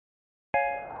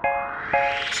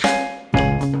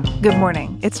Good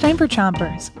morning. It's time for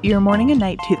Chompers, your morning and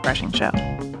night toothbrushing show.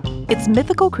 It's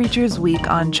Mythical Creatures Week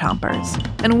on Chompers,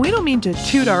 and we don't mean to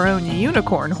toot our own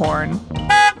unicorn horn,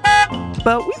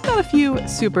 but we've got a few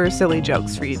super silly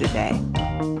jokes for you today.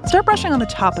 Start brushing on the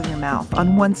top of your mouth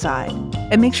on one side,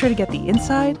 and make sure to get the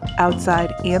inside,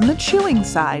 outside, and the chewing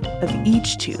side of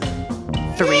each tooth.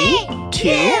 3,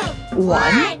 2,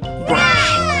 1,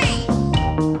 brush.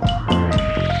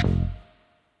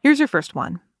 Here's your first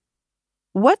one.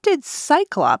 What did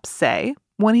Cyclops say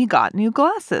when he got new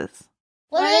glasses?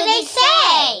 What did they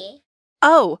say?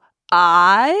 Oh,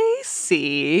 I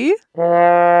see.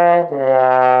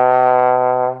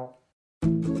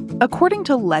 According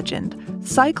to legend,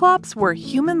 Cyclops were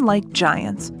human-like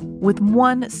giants with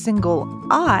one single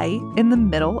eye in the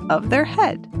middle of their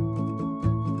head.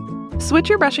 Switch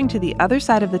your brushing to the other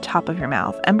side of the top of your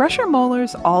mouth and brush your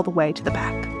molars all the way to the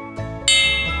back.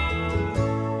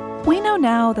 We know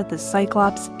now that the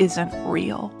Cyclops isn't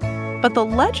real, but the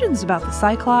legends about the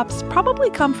Cyclops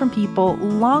probably come from people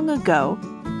long ago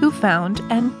who found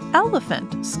an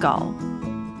elephant skull.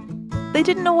 They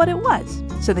didn't know what it was,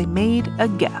 so they made a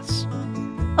guess.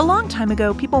 A long time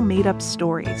ago, people made up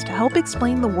stories to help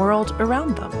explain the world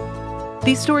around them.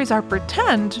 These stories are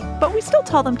pretend, but we still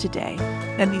tell them today,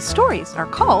 and these stories are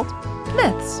called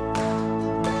myths.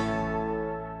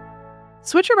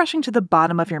 Switch your brushing to the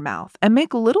bottom of your mouth and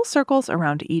make little circles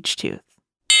around each tooth.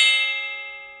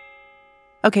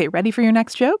 Okay, ready for your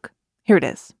next joke? Here it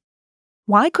is.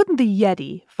 Why couldn't the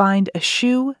Yeti find a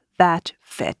shoe that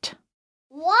fit?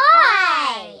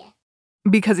 Why?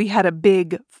 Because he had a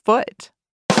big foot.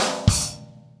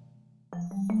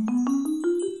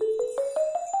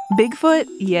 Bigfoot,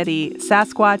 Yeti,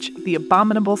 Sasquatch, the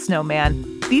abominable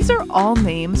snowman. These are all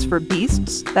names for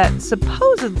beasts that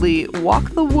supposedly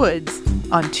walk the woods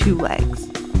on two legs.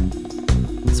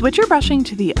 Switch your brushing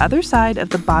to the other side of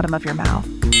the bottom of your mouth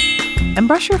and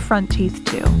brush your front teeth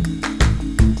too.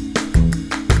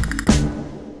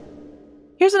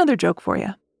 Here's another joke for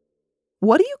you.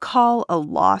 What do you call a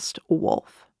lost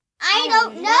wolf? I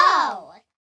don't know.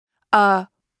 A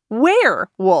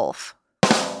werewolf.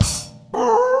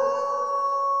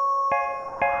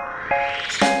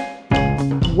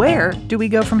 Where do we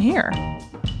go from here?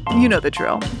 You know the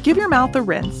drill. Give your mouth a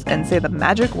rinse and say the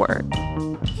magic word.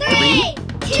 3,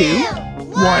 2,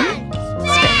 1,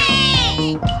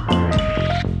 spit.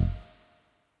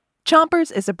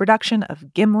 Chompers is a production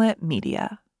of Gimlet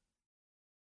Media.